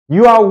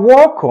You are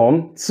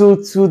welcome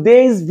to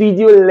today's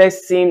video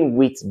lesson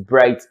with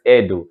Bright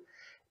Edu.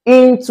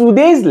 In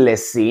today's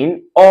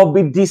lesson, I'll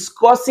be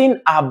discussing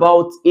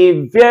about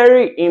a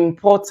very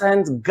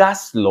important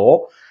gas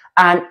law,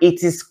 and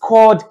it is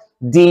called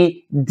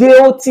the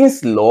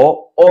Dalton's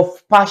law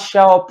of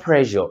partial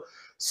pressure.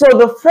 So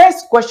the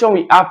first question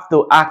we have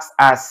to ask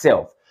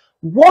ourselves,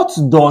 what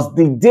does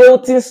the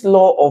Dalton's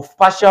law of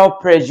partial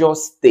pressure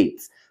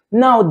state?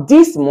 Now,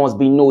 this must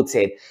be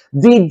noted.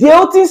 The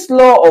Dalton's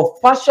law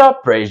of partial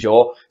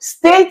pressure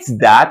states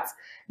that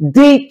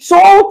the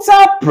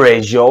total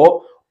pressure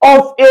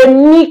of a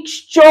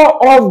mixture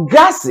of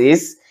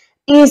gases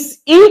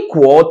is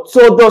equal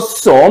to the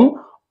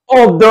sum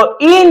of the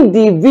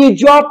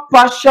individual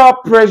partial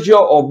pressure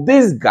of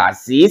these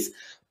gases,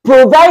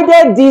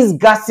 provided these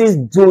gases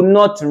do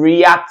not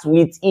react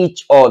with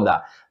each other.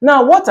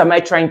 Now, what am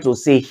I trying to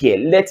say here?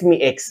 Let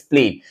me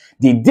explain.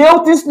 The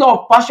Dalton's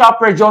law of partial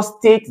pressure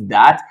states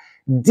that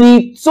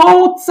the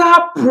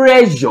total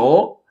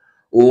pressure,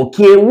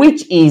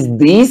 which is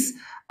this,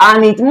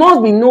 and it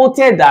must be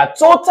noted that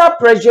total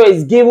pressure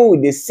is given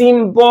with the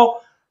symbol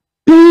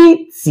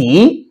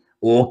PT,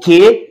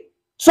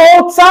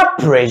 total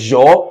pressure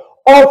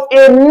of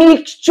a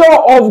mixture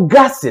of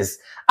gases.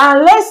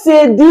 And let's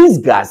say these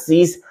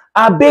gases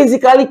are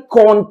basically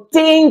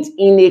contained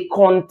in a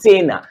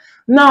container.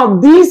 Now,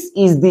 this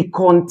is the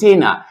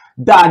container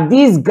that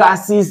these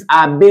gases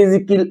are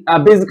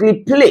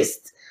basically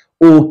placed.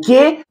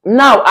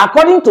 Now,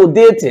 according to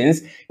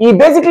Dalton's, he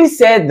basically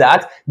said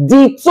that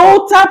the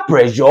total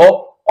pressure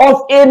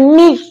of a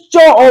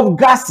mixture of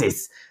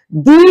gases,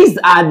 these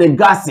are the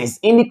gases.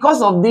 In the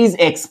course of this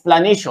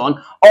explanation,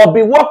 I'll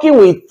be working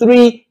with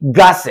three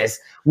gases,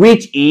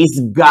 which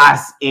is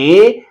gas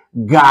A,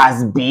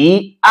 gas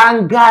B,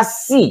 and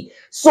gas C.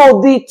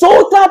 So the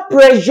total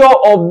pressure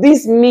of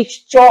this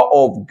mixture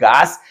of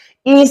gas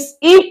is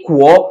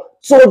equal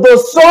to the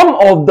sum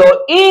of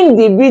the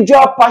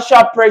individual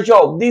partial pressure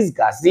of these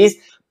gases,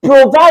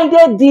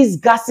 provided these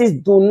gases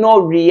do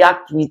not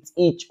react with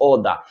each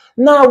other.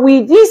 Now,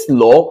 with this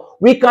law,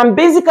 we can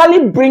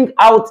basically bring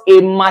out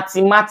a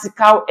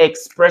mathematical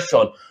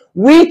expression,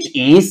 which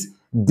is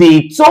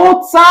the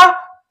total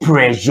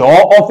pressure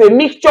of a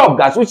mixture of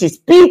gas, which is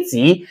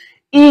PT,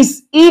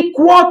 is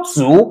equal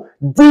to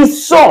the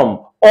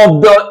sum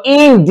of the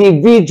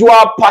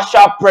individual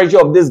partial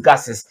pressure of these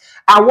gases.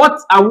 And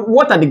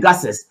what are the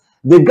gases?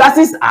 The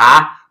gases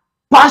are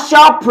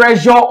partial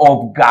pressure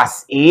of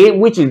gas A,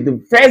 which is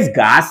the first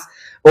gas,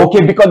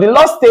 because the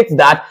law states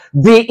that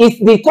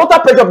the total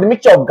pressure of the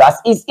mixture of gas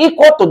is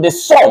equal to the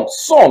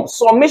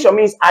summation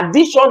means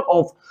addition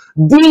of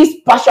these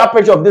partial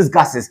pressure of these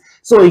gases.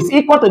 So it's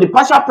equal to the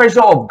partial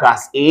pressure of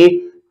gas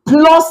A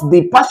plus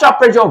the partial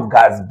pressure of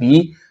gas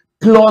B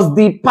plus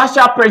the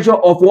partial pressure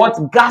of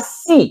what?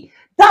 Gas C.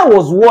 That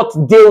was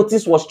what Dalton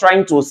was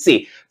trying to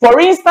say. For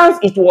instance,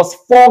 it was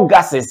four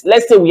gases.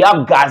 Let's say we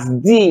have gas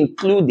D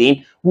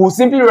including. We'll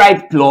simply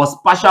write plus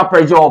partial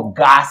pressure of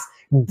gas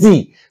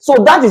D. So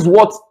that is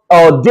what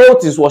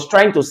Dalton was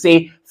trying to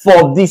say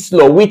for this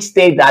law, which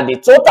states that the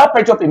total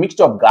pressure of a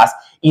mixture of gas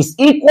is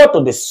equal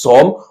to the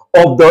sum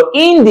of the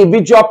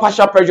individual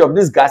partial pressure of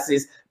these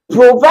gases,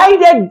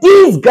 provided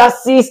these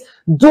gases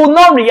do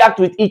not react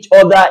with each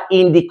other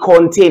in the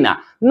container.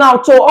 Now,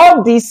 to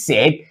all this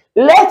said,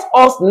 let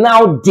us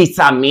now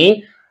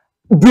determine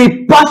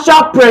the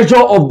partial pressure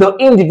of the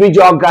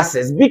individual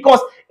gases, because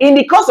in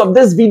the course of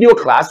this video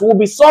class, we'll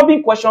be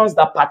solving questions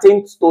that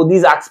pertain to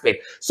this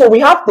aspect. So we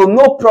have to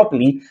know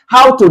properly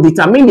how to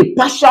determine the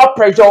partial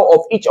pressure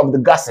of each of the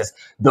gases.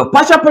 The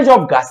partial pressure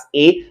of gas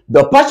A,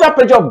 the partial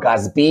pressure of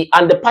gas B,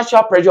 and the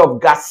partial pressure of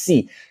gas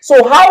C.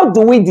 So how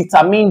do we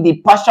determine the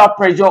partial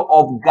pressure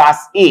of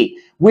gas A,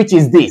 which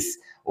is this?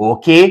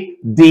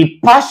 The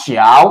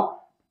partial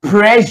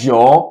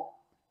pressure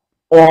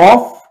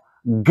of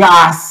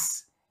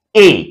gas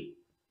A.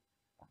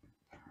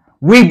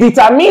 We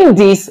determine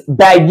this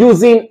by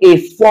using a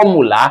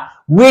formula,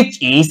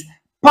 which is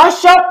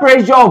partial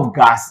pressure of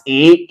gas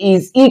A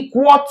is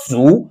equal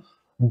to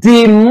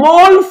the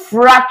mole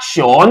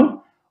fraction,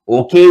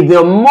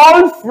 the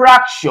mole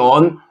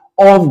fraction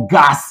of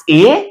gas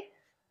A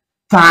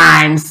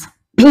times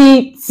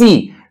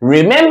PT.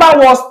 Remember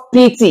what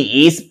PT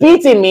is?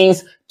 PT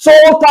means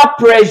total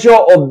pressure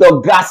of the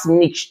gas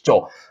mixture.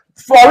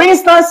 For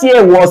instance,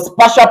 here was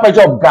partial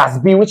pressure of gas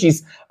B, which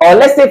is,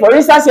 let's say for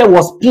instance here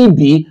was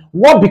PB.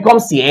 What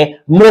becomes here?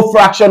 Mole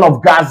fraction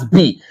of gas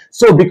B.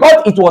 So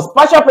because it was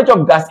partial pressure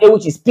of gas A,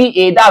 which is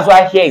PA, that's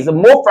why here is a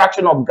mole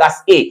fraction of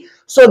gas A.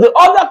 So the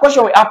other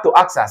question we have to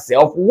ask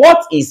ourselves,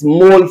 what is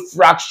mole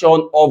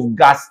fraction of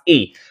gas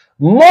A?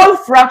 Mole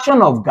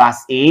fraction of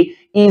gas A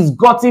is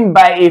gotten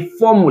by a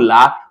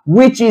formula,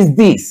 which is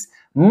this.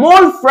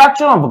 Mole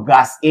fraction of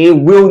gas A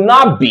will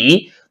now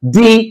be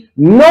the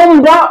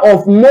number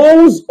of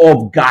moles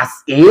of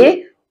gas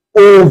A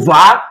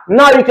over,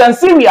 now you can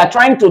see we are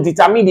trying to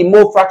determine the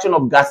mole fraction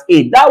of gas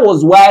A. That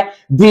was why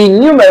the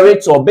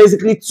numerator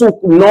basically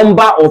took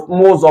number of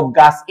moles of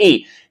gas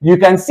A. You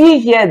can see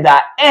here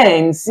that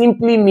N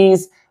simply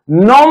means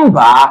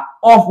number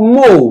of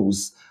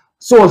moles.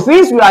 So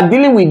since we are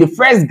dealing with the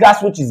first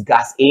gas, which is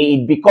gas A,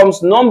 it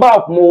becomes number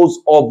of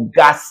moles of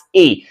gas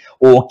A,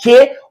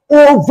 okay,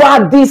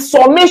 over the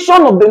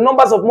summation of the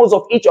numbers of moles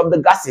of each of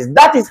the gases.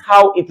 That is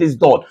how it is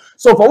done.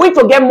 So for we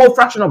to get mole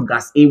fraction of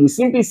gas A, we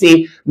simply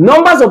say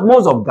numbers of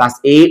moles of gas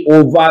A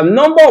over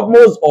number of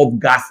moles of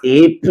gas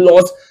A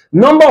plus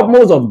number of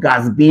moles of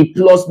gas B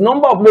plus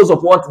number of moles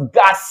of what?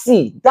 Gas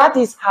C. That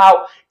is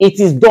how it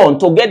is done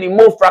to get the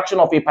mole fraction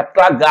of a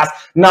particular gas.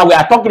 Now we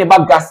are talking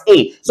about gas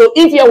A. So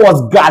if here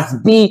was gas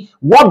B,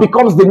 what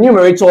becomes the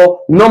numerator?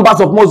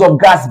 Numbers of moles of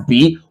gas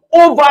B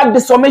over the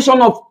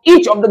summation of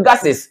each of the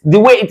gases. The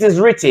way it is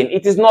written,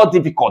 it is not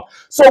difficult.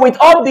 So with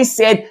all this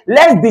said,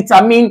 let's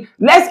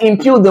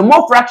impute the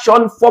mole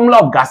fraction formula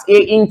of gas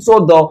A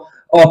into the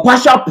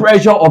partial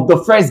pressure of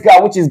the first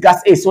gas, which is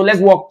gas A. So let's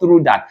walk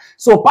through that.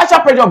 So partial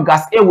pressure of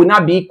gas A will now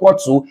be equal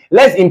to,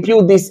 let's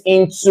impute this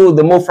into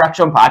the mole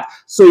fraction part.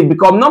 So it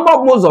becomes number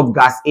of moles of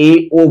gas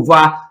A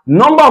over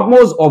number of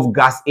moles of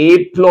gas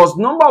A plus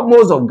number of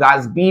moles of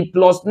gas B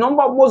plus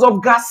number of moles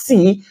of gas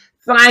C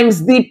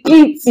times the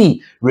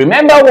PT.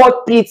 Remember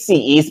what PT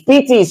is?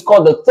 PT is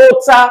called the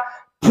total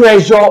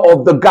pressure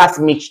of the gas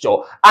mixture,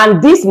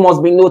 and this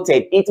must be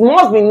noted. It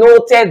must be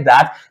noted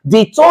that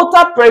the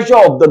total pressure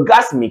of the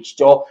gas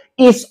mixture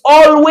is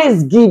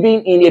always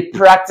given in a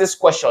practice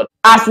question.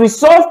 As we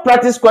solve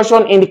practice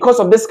question in the course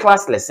of this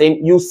class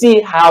lesson, you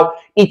see how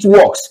it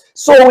works.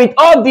 So with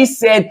all this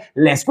said,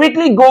 let's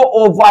quickly go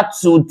over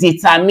to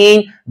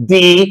determine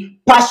the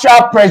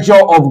partial pressure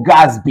of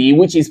gas B,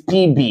 which is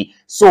PB.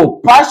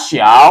 So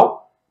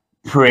partial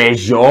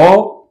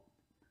pressure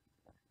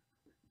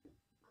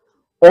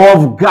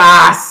of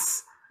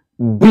gas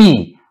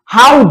B.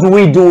 How do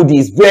we do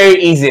this?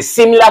 Very easy,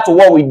 similar to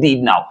what we did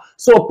now.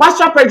 So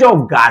partial pressure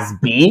of gas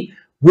B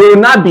will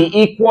now be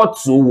equal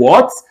to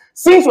what?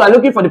 Since we are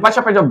looking for the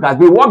partial pressure of gas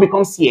B, what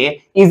becomes here?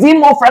 Is it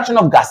mole fraction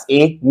of gas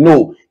A?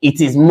 No, it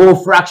is mole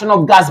fraction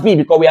of gas B,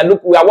 because we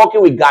are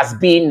working with gas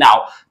B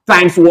now,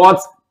 times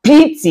what?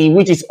 PT,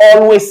 which is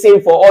always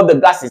same for all the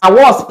gases. And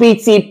what's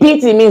PT?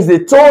 PT means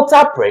the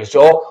total pressure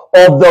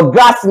of the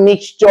gas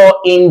mixture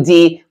in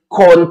the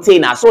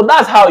container. So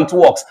that's how it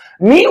works.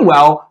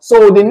 Meanwhile,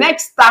 so the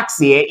next task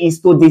here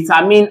is to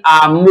determine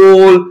our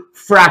mole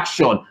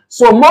fraction.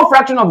 So mole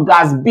fraction of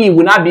gas B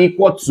will now be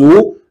equal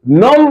to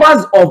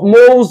numbers of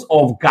moles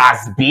of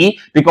gas B,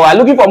 because we're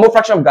looking for mole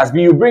fraction of gas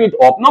B. You bring it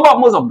up, number of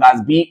moles of gas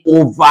B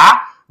over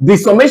the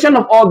summation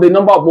of all the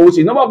number of moles,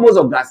 number of moles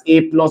of gas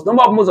A plus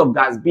number of moles of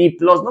gas B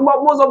plus number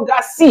of moles of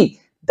gas C.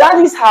 That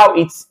is how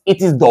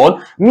it is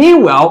done.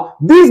 Meanwhile,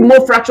 this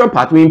mole fraction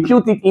part, we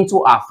impute it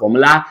into our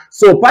formula.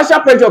 So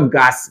partial pressure of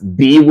gas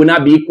B will now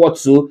be equal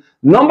to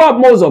number of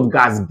moles of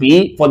gas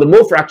B for the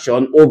mole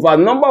fraction over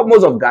number of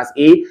moles of gas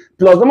A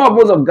plus number of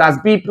moles of gas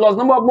B plus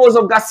number of moles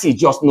of gas C.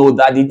 Just know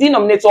that the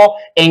denominator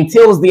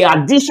entails the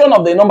addition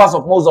of the numbers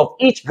of moles of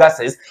each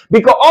gases,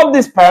 because all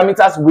these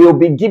parameters will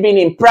be given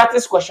in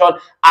practice question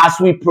as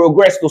we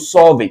progress to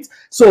solve it.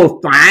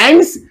 So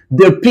times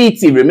the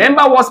PT.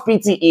 Remember what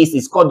PT is?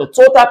 It's called the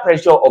total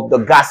pressure of the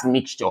gas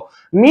mixture.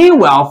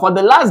 Meanwhile, for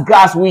the last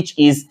gas, which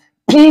is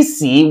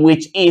PC,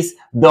 which is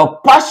the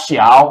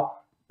partial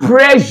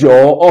pressure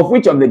of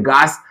which of the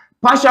gas?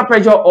 Partial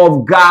pressure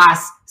of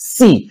gas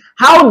C.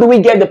 How do we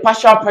get the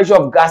partial pressure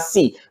of gas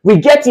C? We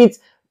get it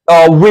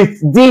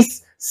with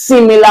this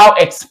similar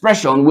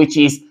expression, which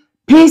is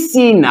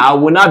PC now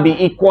will now be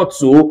equal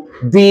to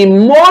the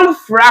mole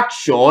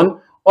fraction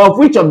of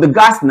which of the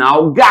gas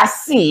now?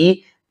 Gas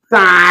C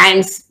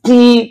times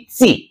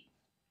PT.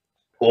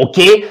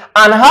 Okay,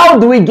 and how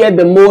do we get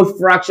the mole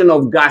fraction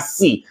of gas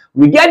C?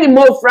 We get the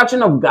mole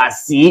fraction of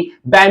gas C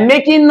by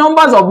making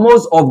numbers of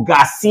moles of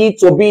gas C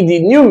to be the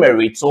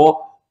numerator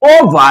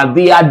over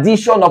the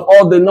addition of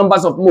all the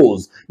numbers of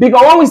moles.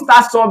 Because when we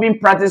start solving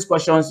practice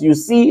questions, you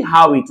see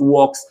how it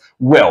works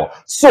well.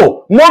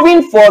 So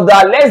moving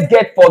further, let's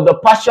get for the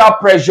partial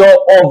pressure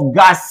of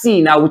gas C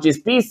now, which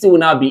is PC will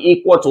now be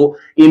equal to,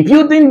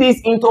 imputing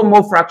this into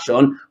mole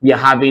fraction, we are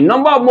having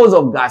number of moles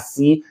of gas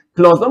C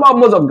plus number of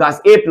moles of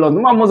gas A plus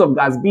number of moles of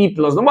gas B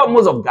plus number of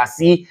moles of gas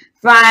C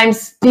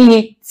times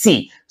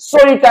PT.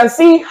 So you can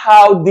see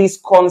how this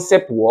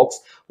concept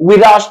works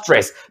without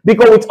stress,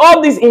 because with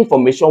all this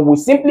information, we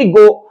simply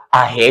go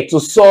ahead to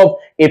solve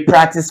a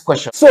practice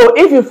question. So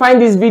if you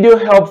find this video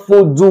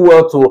helpful, do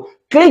well to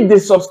click the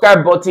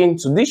subscribe button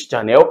to this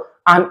channel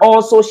and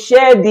also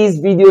share these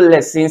video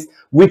lessons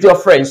with your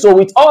friends. So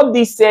with all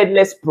this said,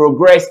 let's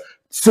progress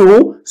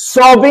to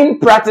solving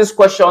practice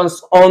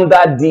questions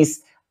under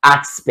this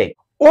aspect.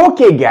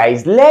 Okay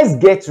guys, let's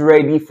get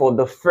ready for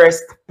the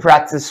first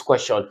practice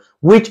question,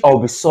 which I'll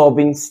be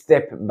solving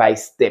step by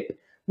step.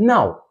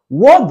 Now,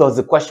 what does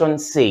the question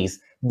say?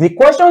 The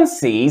question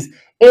says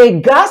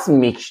a gas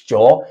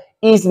mixture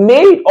is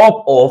made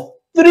up of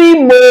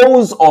 3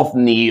 moles of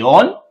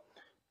neon,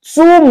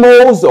 2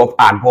 moles of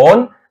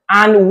argon,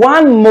 and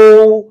 1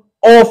 mole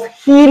of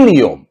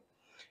helium.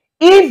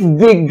 If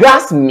the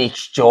gas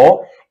mixture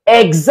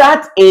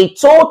exerts a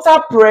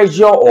total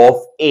pressure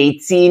of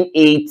 18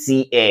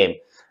 atm,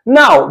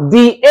 Now,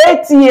 the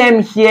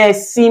ATM here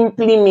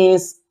simply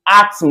means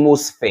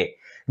atmosphere.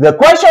 The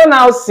question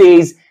now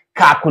says,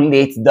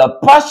 calculate the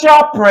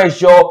partial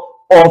pressure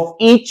of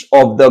each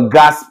of the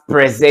gas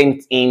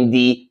present in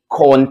the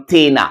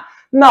container.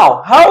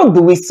 Now, how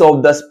do we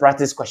solve this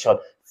practice question?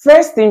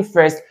 First thing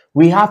first,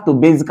 we have to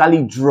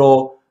basically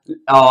draw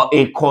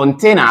a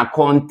container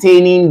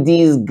containing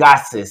these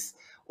gases.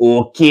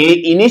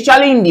 Okay,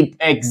 initially in the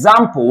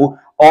example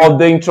of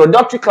the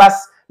introductory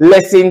class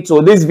lesson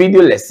to this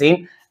video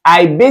lesson,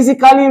 I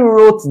basically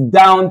wrote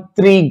down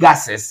 3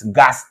 gases: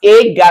 gas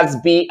A, gas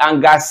B,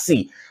 and gas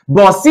C.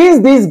 But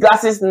since these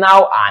gases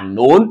now are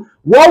known,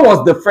 what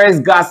was the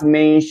first gas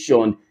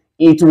mentioned?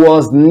 It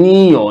was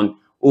neon.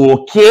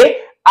 Okay,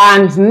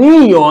 and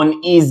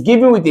neon is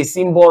given with a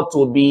symbol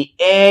to be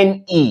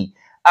Ne.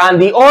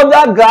 And the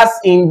other gas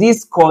in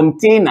this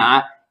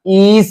container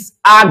is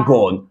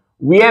argon,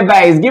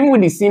 whereby it's given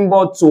with the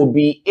symbol to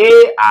be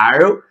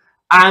Ar.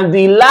 And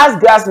the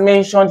last gas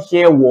mentioned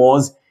here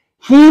was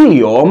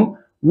helium,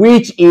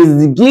 which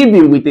is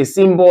given with a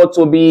symbol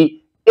to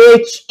be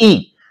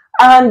He.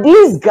 And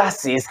these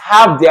gases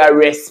have their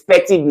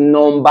respective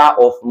number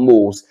of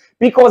moles,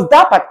 because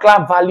that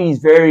particular value is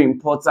very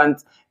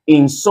important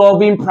in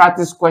solving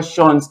practice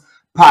questions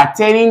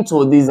pertaining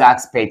to this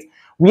aspect,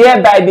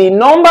 whereby the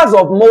numbers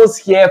of moles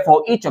here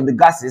for each of the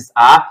gases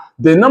are: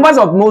 the numbers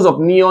of moles of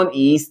neon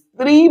is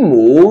 3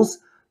 moles,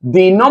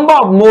 the number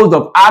of moles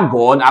of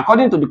argon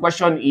according to the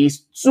question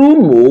is 2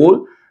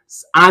 moles,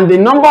 and the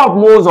number of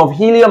moles of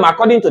helium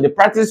according to the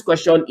practice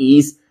question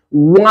is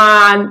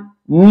 1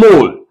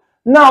 mole.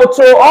 Now,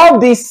 to all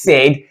this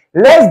said,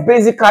 let's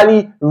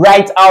basically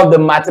write out the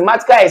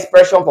mathematical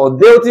expression for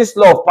Dalton's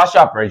law of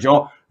partial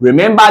pressure.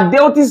 Remember,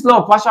 Dalton's law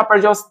of partial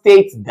pressure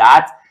states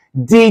that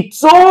the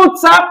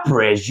total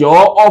pressure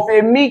of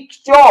a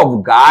mixture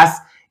of gas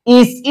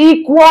is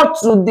equal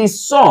to the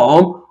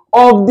sum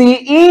of the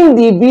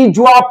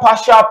individual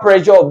partial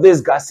pressure of these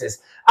gases.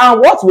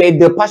 And what were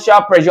the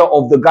partial pressure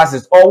of the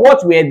gases, or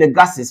what were the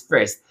gases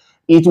first?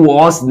 It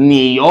was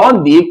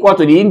neon, the equal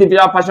to the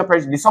individual partial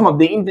pressure, the sum of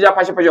the individual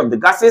partial pressure of the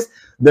gases,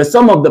 the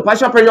sum of the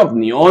partial pressure of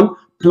neon,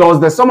 plus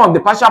the sum of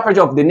the partial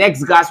pressure of the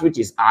next gas, which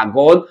is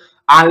argon,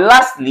 and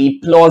lastly,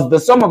 plus the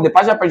sum of the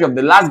partial pressure of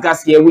the last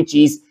gas here, which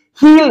is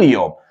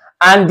helium.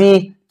 And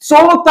the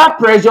total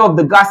pressure of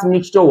the gas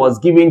mixture was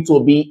given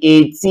to be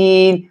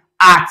 18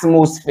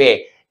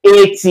 atmosphere,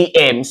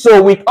 ATM.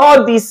 So with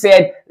all this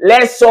said,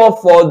 let's solve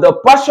for the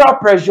partial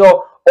pressure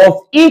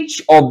of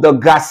each of the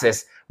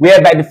gases,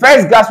 whereby the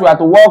first gas we have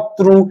to walk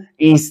through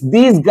is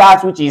this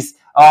gas, which is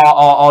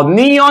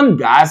neon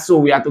gas. So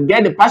we have to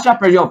get the partial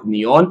pressure of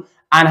neon.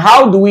 And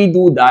how do we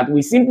do that?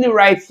 We simply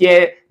write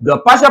here the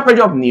partial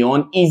pressure of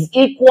neon is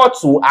equal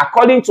to,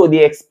 according to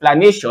the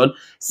explanation,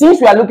 since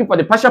we are looking for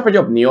the partial pressure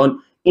of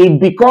neon, it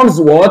becomes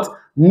what?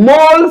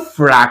 Mole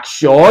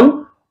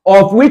fraction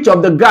of which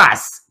of the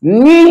gas?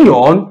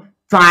 Neon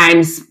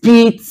times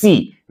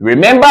PT.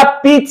 Remember,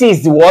 PT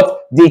is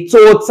what? The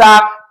total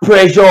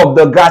pressure of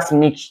the gas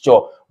mixture,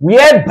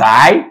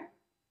 whereby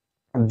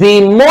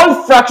the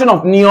mole fraction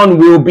of neon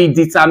will be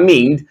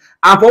determined.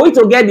 And for we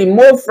to get the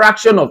mole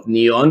fraction of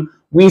neon,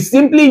 we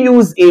simply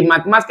use a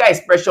mathematical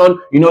expression.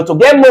 To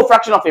get mole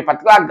fraction of a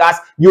particular gas,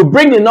 you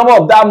bring the number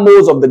of that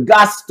moles of the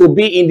gas to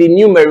be in the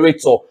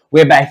numerator,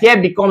 whereby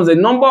here becomes the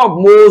number of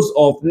moles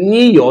of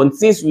neon,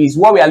 since is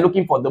what we are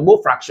looking for, the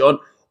mole fraction,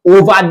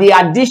 over the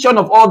addition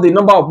of all the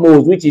number of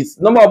moles, which is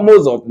number of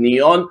moles of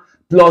neon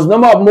plus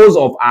number of moles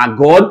of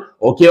argon,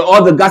 okay,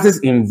 all the gases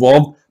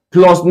involved,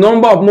 plus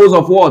number of moles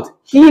of what?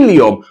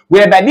 Helium,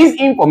 whereby this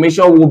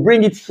information will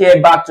bring it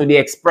here back to the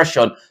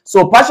expression.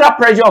 So partial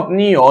pressure of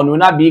neon will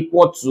now be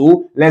equal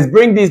to, let's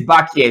bring this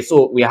back here.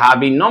 So we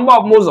have a number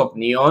of moles of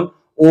neon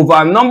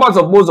over numbers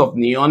of moles of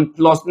neon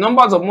plus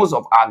numbers of moles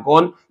of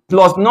argon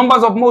plus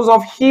numbers of moles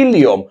of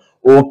helium,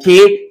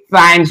 okay,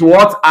 times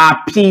what?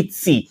 Our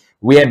PT,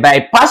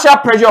 whereby partial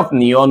pressure of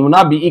neon will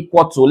now be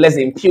equal to, let's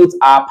impute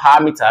our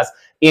parameters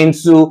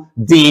into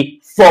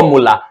the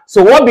formula.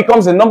 So what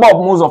becomes the number of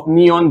moles of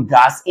neon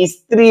gas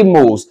is 3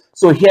 moles.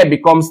 So here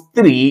becomes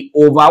 3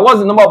 over, what's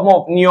the number of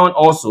moles of neon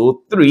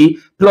also? 3,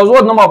 plus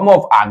what number of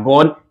moles of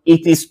argon?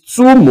 It is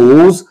 2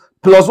 moles,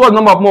 plus what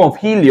number of moles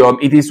of helium?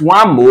 It is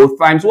 1 mole,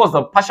 times what's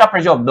the partial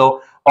pressure of the, or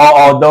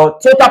the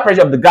total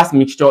pressure of the gas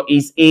mixture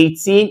is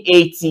 18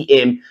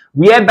 atm,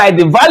 whereby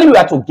the value we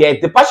have to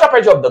get, the partial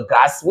pressure of the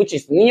gas, which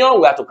is neon,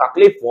 we have to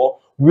calculate for,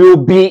 will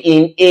be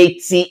in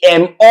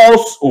atm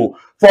also.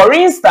 For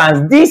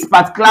instance, this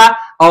particular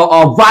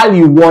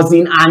value was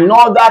in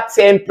another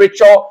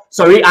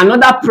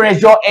another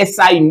pressure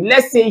SI.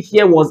 Let's say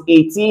here was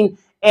 18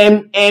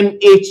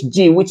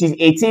 mmHg, which is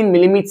 18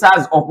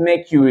 millimeters of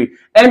mercury.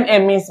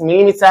 Mm means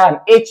millimeter and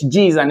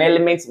Hg is an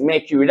element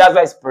mercury. That's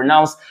why it's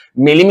pronounced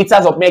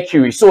millimeters of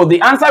mercury. So the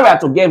answer we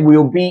have to get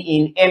will be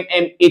in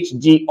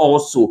mmHg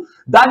also.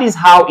 That is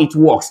how it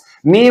works.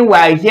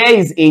 Meanwhile, here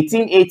is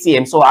 18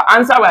 atm. So our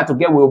answer we have to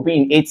get will be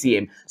in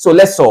atm. So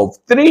let's solve.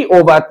 3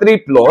 over 3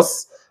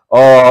 plus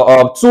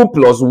 2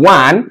 plus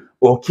 1,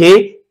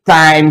 okay,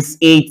 times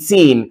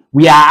 18.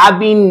 We are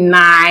having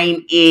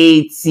 9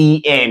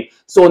 atm.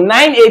 So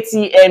 9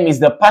 atm is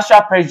the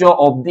partial pressure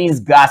of this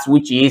gas,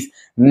 which is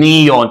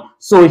neon.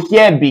 So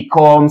here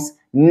becomes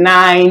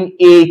 9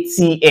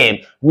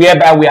 atm,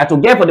 whereby we are to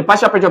get for the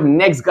partial pressure of the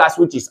next gas,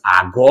 which is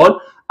argon.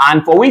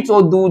 And for we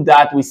to do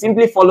that, we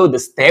simply follow the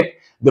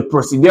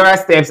procedural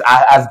steps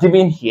as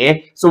given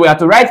here. So we have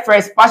to write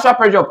first, partial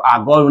pressure of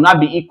argon will now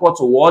be equal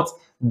to what?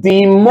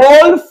 The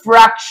mole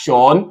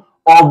fraction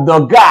of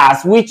the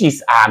gas, which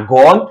is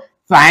argon.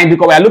 Fine,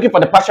 because we are looking for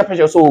the partial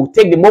pressure, so we'll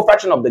take the mole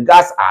fraction of the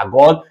gas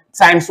argon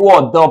times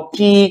what?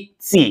 The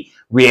PT,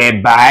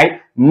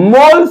 whereby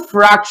mole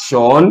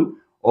fraction,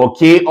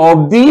 okay,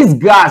 of this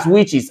gas,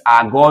 which is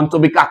argon, to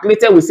be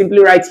calculated, we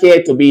simply write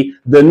here to be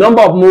the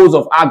number of moles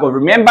of argon.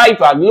 Remember, if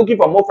you are looking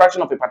for mole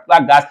fraction of a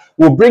particular gas,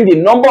 we'll bring the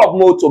number of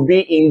moles to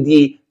be in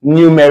the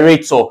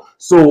numerator.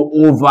 So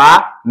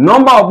over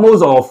number of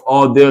moles of,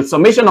 or the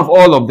summation of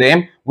all of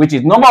them, which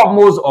is number of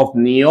moles of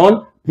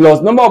neon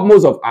plus number of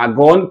moles of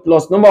argon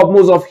plus number of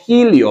moles of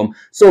helium.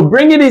 So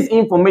bringing this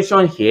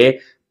information here,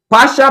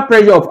 partial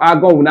pressure of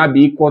argon will now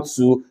be equal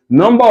to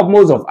number of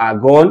moles of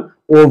argon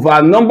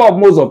over number of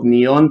moles of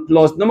neon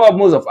plus number of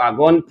moles of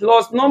argon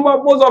plus number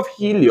of moles of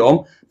helium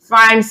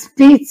times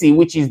PT,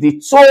 which is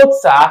the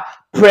total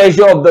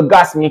pressure of the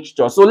gas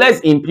mixture. So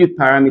let's impute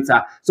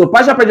parameter. So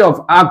partial pressure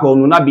of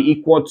argon will now be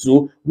equal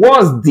to,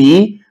 what's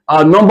the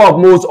number of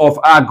moles of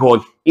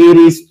argon? It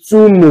is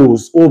 2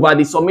 moles over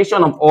the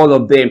summation of all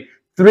of them.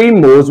 3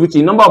 moles, which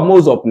is number of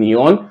moles of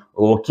neon.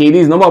 Okay,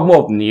 this is number of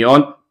moles of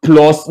neon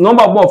plus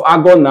number of moles of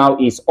argon now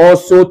is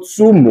also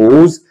 2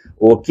 moles.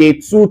 Okay,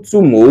 2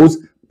 moles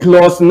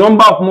plus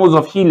number of moles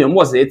of helium.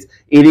 What's it?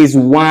 It is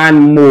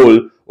 1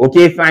 mole.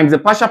 Okay, times the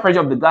partial pressure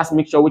of the gas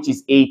mixture, which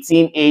is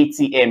 18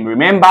 atm.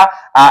 Remember,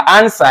 our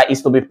answer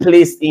is to be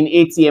placed in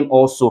atm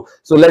also.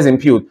 So let's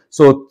impute.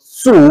 So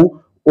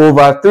 2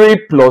 over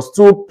 3 plus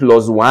 2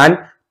 plus 1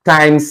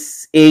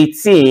 times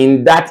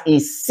 18, that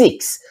is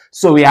 6.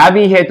 So we're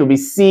having here to be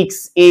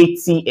 6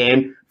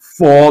 atm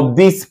for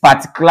this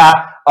particular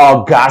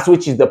gas,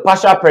 which is the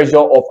partial pressure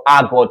of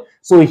argon.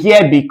 So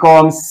here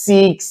becomes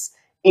 6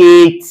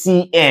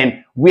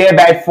 atm,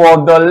 whereby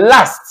for the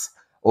last,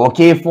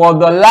 okay, for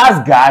the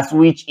last gas,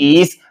 which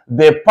is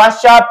the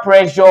partial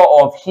pressure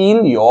of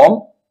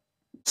helium,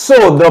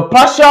 so the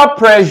partial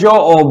pressure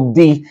of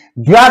the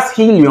gas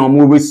helium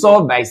will be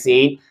solved by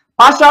saying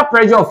partial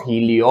pressure of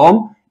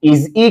helium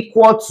is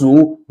equal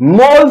to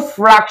mole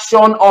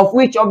fraction of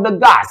which of the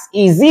gas?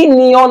 Is it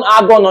neon,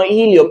 argon, or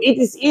helium? It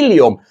is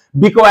helium,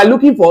 because we're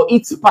looking for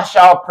its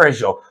partial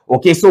pressure.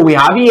 Okay, so we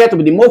have here to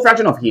be the mole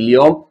fraction of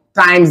helium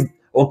times,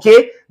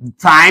 okay,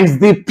 times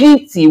the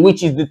PT,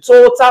 which is the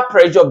total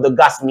pressure of the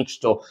gas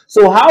mixture.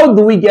 So how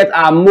do we get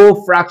our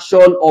mole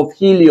fraction of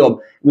helium?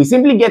 We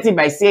simply get it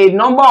by saying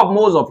number of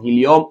moles of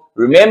helium.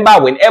 Remember,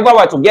 whenever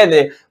we're to get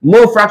the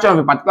mole fraction of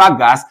a particular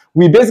gas,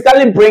 we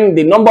basically bring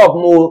the number of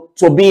mole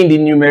to be in the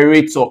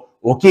numerator,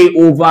 okay,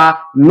 over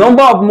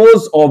number of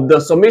moles of the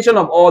summation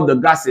of all the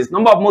gases,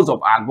 number of moles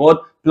of argon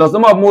plus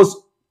number of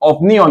moles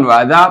of neon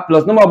rather,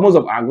 plus number of moles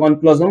of argon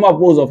plus number of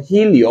moles of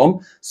helium.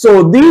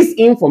 So this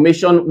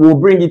information will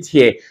bring it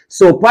here.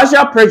 So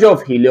partial pressure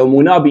of helium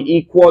will now be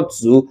equal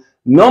to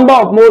number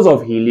of moles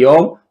of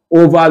helium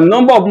over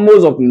number of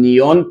moles of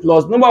neon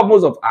plus number of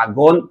moles of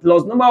argon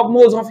plus number of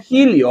moles of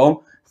helium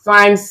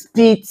times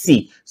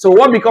PT. So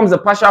what becomes the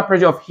partial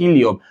pressure of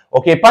helium?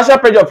 Okay, partial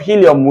pressure of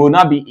helium will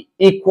now be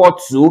equal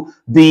to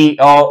the,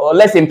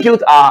 let's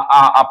impute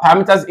our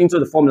parameters into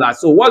the formula.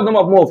 So what number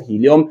of moles of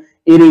helium?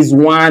 It is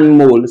 1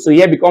 mole. So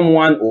here become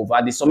 1 over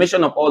the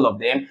summation of all of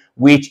them,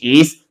 which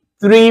is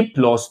 3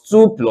 plus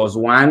 2 plus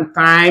 1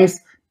 times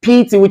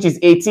PT, which is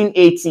 18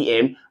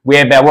 atm,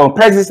 whereby when we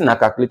press this in our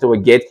calculator, we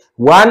get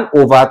 1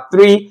 over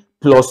 3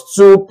 plus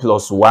 2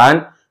 plus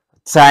 1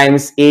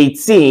 times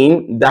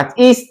 18, that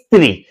is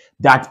 3.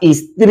 That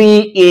is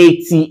 3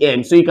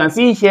 atm. So you can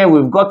see here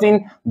we've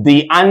gotten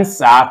the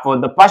answer for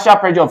the partial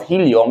pressure of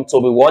helium to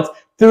be what?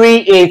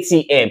 3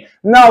 atm.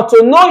 Now,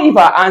 to know if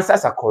our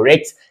answers are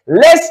correct,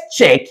 let's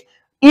check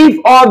if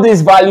all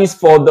these values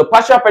for the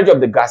partial pressure of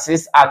the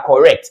gases are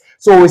correct.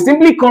 So we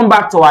simply come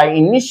back to our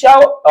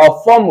initial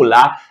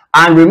formula,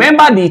 and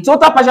remember the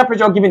total partial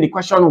pressure given the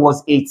question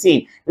was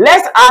 18.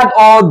 Let's add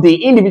all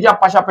the individual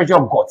partial pressure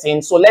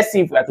gotten. So let's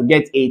see if we are to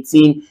get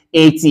 18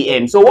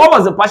 atm. So what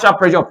was the partial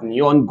pressure of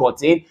neon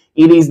gotten?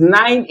 It is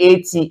 9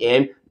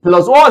 atm.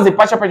 Plus what was the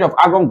partial pressure of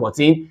argon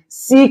gotten?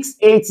 6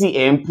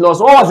 atm. Plus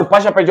what was the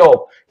partial pressure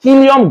of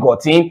helium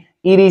gotten?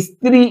 It is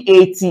 3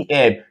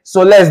 atm.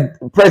 So let's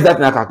press that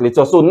in our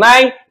calculator. So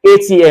 9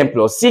 atm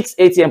plus 6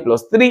 atm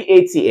plus 3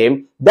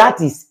 atm,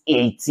 that is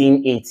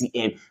 18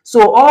 atm.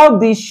 So all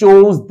this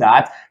shows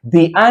that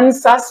the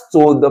answers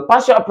to the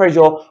partial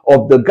pressure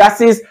of the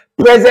gases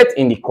present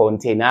in the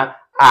container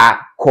are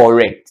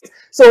correct.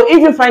 So if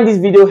you find this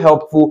video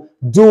helpful,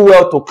 do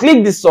well to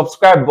click the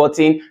subscribe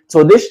button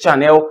to this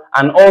channel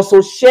and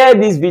also share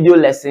these video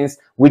lessons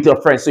with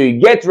your friends so you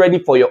get ready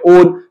for your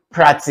own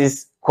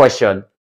practice question.